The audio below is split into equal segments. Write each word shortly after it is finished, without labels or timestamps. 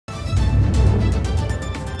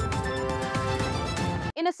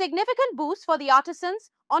In a significant boost for the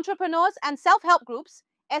artisans, entrepreneurs and self-help groups,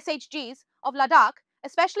 SHGs, of Ladakh,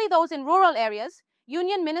 especially those in rural areas,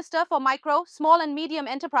 Union Minister for Micro, Small and Medium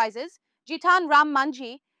Enterprises, Jitan Ram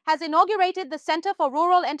Manji, has inaugurated the Center for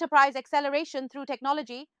Rural Enterprise Acceleration through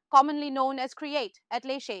Technology, commonly known as CREATE, at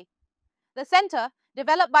Leshe. The center,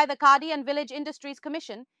 developed by the Khadi and Village Industries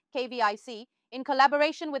Commission, KVIC, in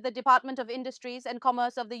collaboration with the Department of Industries and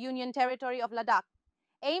Commerce of the Union Territory of Ladakh,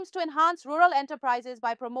 aims to enhance rural enterprises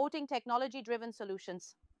by promoting technology-driven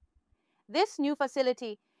solutions. This new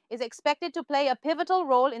facility is expected to play a pivotal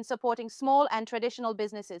role in supporting small and traditional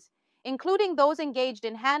businesses, including those engaged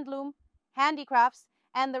in handloom, handicrafts,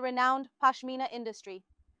 and the renowned Pashmina industry.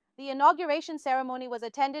 The inauguration ceremony was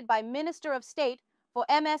attended by Minister of State for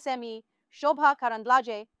MSME Shobha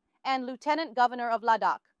Karandlaje and Lieutenant Governor of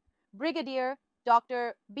Ladakh, Brigadier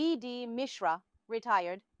Dr. B.D. Mishra,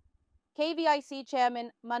 retired, KVIC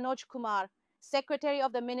Chairman Manoj Kumar, Secretary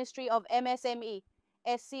of the Ministry of MSME,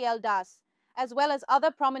 SCL Das, as well as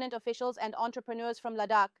other prominent officials and entrepreneurs from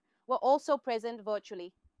Ladakh were also present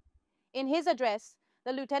virtually. In his address,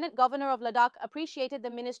 the Lieutenant Governor of Ladakh appreciated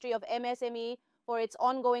the Ministry of MSME for its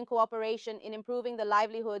ongoing cooperation in improving the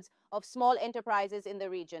livelihoods of small enterprises in the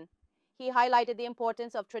region. He highlighted the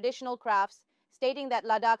importance of traditional crafts, stating that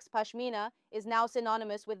Ladakh's Pashmina is now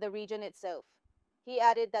synonymous with the region itself. He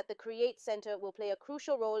added that the CREATE Center will play a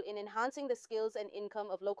crucial role in enhancing the skills and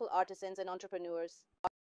income of local artisans and entrepreneurs.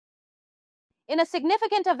 In a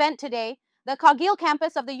significant event today, the Kargil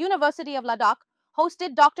campus of the University of Ladakh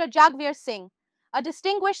hosted Dr. Jagvir Singh, a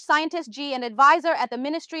distinguished scientist and advisor at the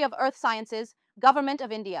Ministry of Earth Sciences, Government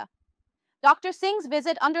of India. Dr. Singh's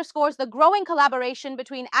visit underscores the growing collaboration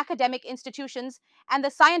between academic institutions and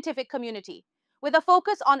the scientific community, with a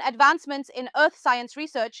focus on advancements in earth science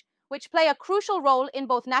research, which play a crucial role in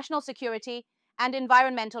both national security and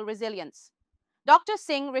environmental resilience. Dr.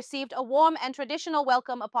 Singh received a warm and traditional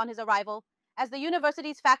welcome upon his arrival, as the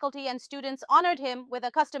university's faculty and students honored him with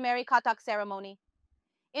a customary Kathak ceremony.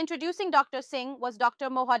 Introducing Dr. Singh was Dr.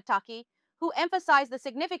 Mohad Taki, who emphasized the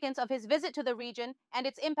significance of his visit to the region and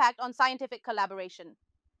its impact on scientific collaboration.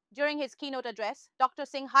 During his keynote address, Dr.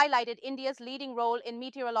 Singh highlighted India's leading role in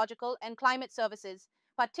meteorological and climate services,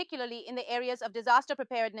 particularly in the areas of disaster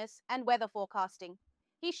preparedness and weather forecasting.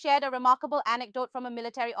 He shared a remarkable anecdote from a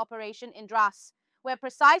military operation in Dras, where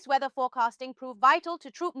precise weather forecasting proved vital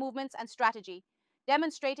to troop movements and strategy,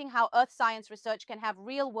 demonstrating how earth science research can have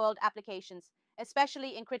real-world applications,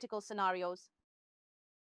 especially in critical scenarios.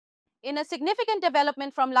 In a significant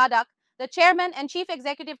development from Ladakh, the chairman and chief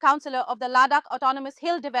executive councillor of the Ladakh Autonomous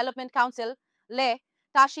Hill Development Council, Leh,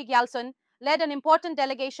 Tashi Gyaltsen, led an important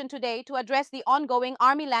delegation today to address the ongoing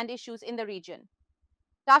army land issues in the region.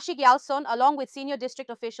 Tashi Gyaltsen, along with senior district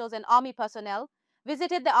officials and army personnel,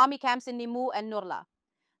 visited the army camps in Nimmu and Nurla.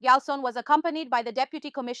 Gyaltsen was accompanied by the Deputy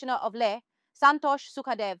Commissioner of Leh, Santosh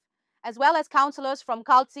Sukhadev, as well as councillors from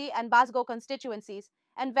Kalsi and Basgo constituencies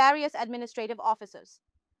and various administrative officers.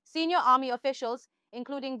 Senior army officials,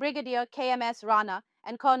 including Brigadier KMS Rana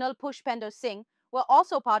and Colonel Pushpender Singh, were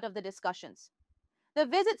also part of the discussions. The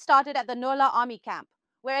visit started at the Nurla Army Camp,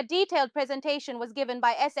 where a detailed presentation was given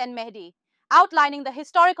by S.N. Mehdi, outlining the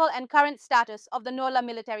historical and current status of the Nurla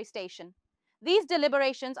military station. These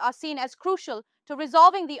deliberations are seen as crucial to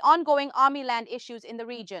resolving the ongoing army land issues in the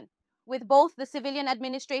region, with both the civilian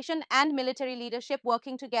administration and military leadership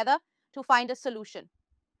working together to find a solution.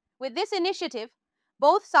 With this initiative,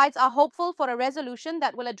 both sides are hopeful for a resolution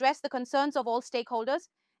that will address the concerns of all stakeholders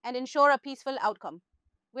and ensure a peaceful outcome.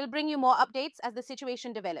 We'll bring you more updates as the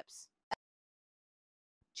situation develops.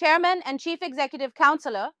 Chairman and Chief Executive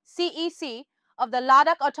Councillor, CEC, of the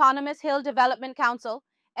Ladakh Autonomous Hill Development Council,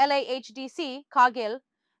 LAHDC, Kargil,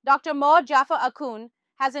 Dr. Moor Jafar Akun,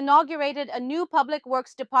 has inaugurated a new Public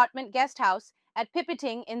Works Department guest house at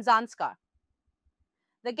Pipiting in Zanskar.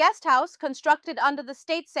 The guest house, constructed under the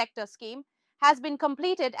state sector scheme, has been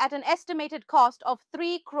completed at an estimated cost of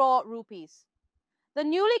 3 crore rupees. The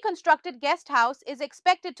newly constructed guest house is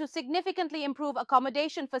expected to significantly improve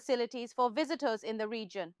accommodation facilities for visitors in the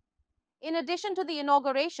region. In addition to the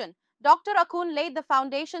inauguration, Dr. Akun laid the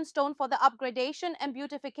foundation stone for the upgradation and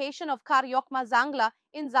beautification of Karyokma Zangla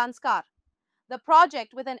in Zanskar. The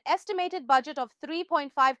project, with an estimated budget of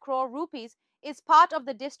 3.5 crore rupees, is part of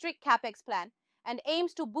the district capex plan and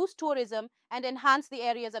aims to boost tourism and enhance the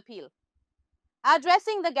area's appeal.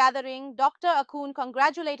 Addressing the gathering, Dr. Akun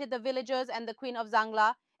congratulated the villagers and the Queen of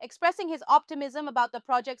Zangla, expressing his optimism about the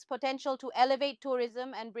project's potential to elevate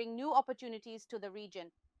tourism and bring new opportunities to the region.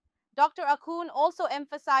 Dr. Akun also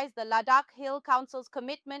emphasized the Ladakh Hill Council's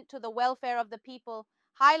commitment to the welfare of the people,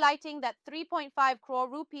 highlighting that 3.5 crore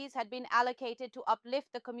rupees had been allocated to uplift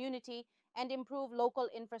the community and improve local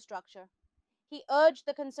infrastructure. He urged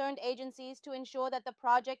the concerned agencies to ensure that the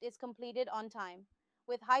project is completed on time,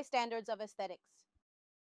 with high standards of aesthetics.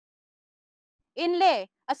 In Leh,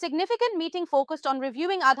 a significant meeting focused on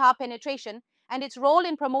reviewing Aadhaar penetration and its role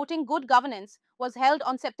in promoting good governance was held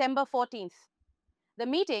on September 14th. The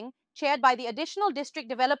meeting, chaired by the Additional District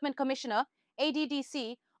Development Commissioner,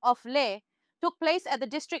 ADDC, of Leh, took place at the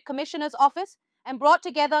District Commissioner's office and brought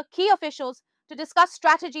together key officials to discuss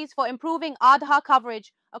strategies for improving Aadhaar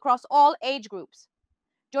coverage across all age groups.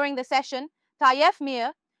 During the session, Tayyef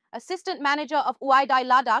Mir, Assistant Manager of UIDAI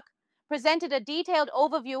Ladakh, presented a detailed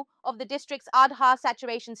overview of the district's Aadhaar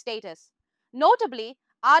saturation status. Notably,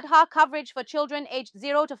 Aadhaar coverage for children aged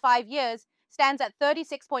 0 to 5 years stands at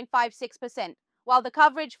 36.56%, while the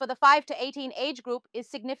coverage for the 5 to 18 age group is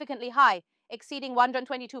significantly high, exceeding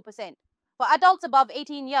 122%. For adults above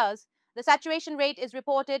 18 years, the saturation rate is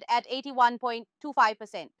reported at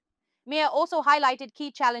 81.25%. Mir also highlighted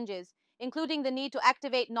key challenges, including the need to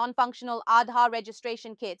activate non-functional Aadhaar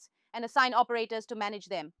registration kits and assign operators to manage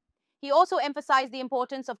them. He also emphasized the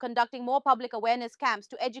importance of conducting more public awareness camps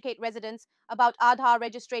to educate residents about Aadhaar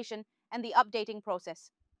registration and the updating process.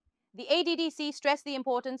 The ADDC stressed the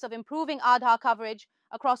importance of improving Aadhaar coverage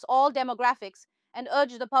across all demographics and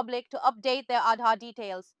urged the public to update their Aadhaar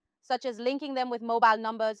details, such as linking them with mobile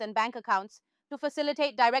numbers and bank accounts to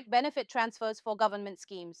facilitate direct benefit transfers for government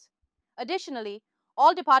schemes. Additionally,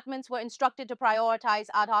 all departments were instructed to prioritize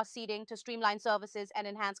Aadhaar seeding to streamline services and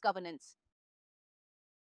enhance governance.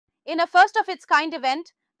 In a first-of-its-kind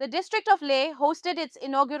event, the district of Leh hosted its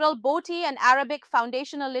inaugural Boti and Arabic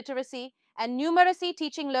Foundational Literacy and Numeracy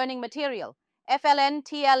Teaching Learning Material,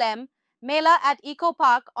 FLN-TLM, Mela at Eco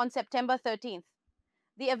Park on September 13th.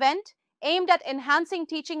 The event, aimed at enhancing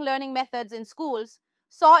teaching learning methods in schools,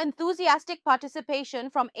 saw enthusiastic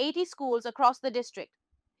participation from 80 schools across the district.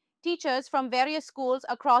 Teachers from various schools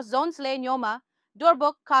across zones Leh Nyoma,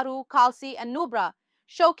 Durbuk, Karu, Kalsi, and Nubra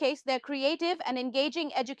showcased their creative and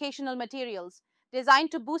engaging educational materials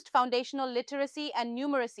designed to boost foundational literacy and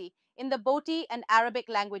numeracy in the Boti and Arabic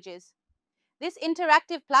languages. This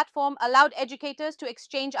interactive platform allowed educators to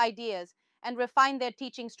exchange ideas and refine their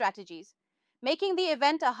teaching strategies, making the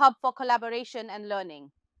event a hub for collaboration and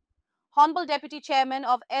learning. Honorable Deputy Chairman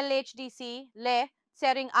of LHDC, Leh,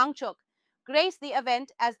 Tsering Angchuk, graced the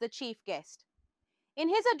event as the chief guest. In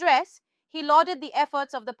his address, he lauded the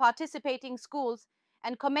efforts of the participating schools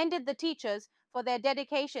and commended the teachers for their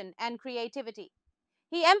dedication and creativity.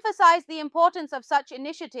 He emphasized the importance of such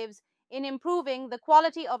initiatives in improving the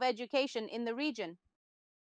quality of education in the region.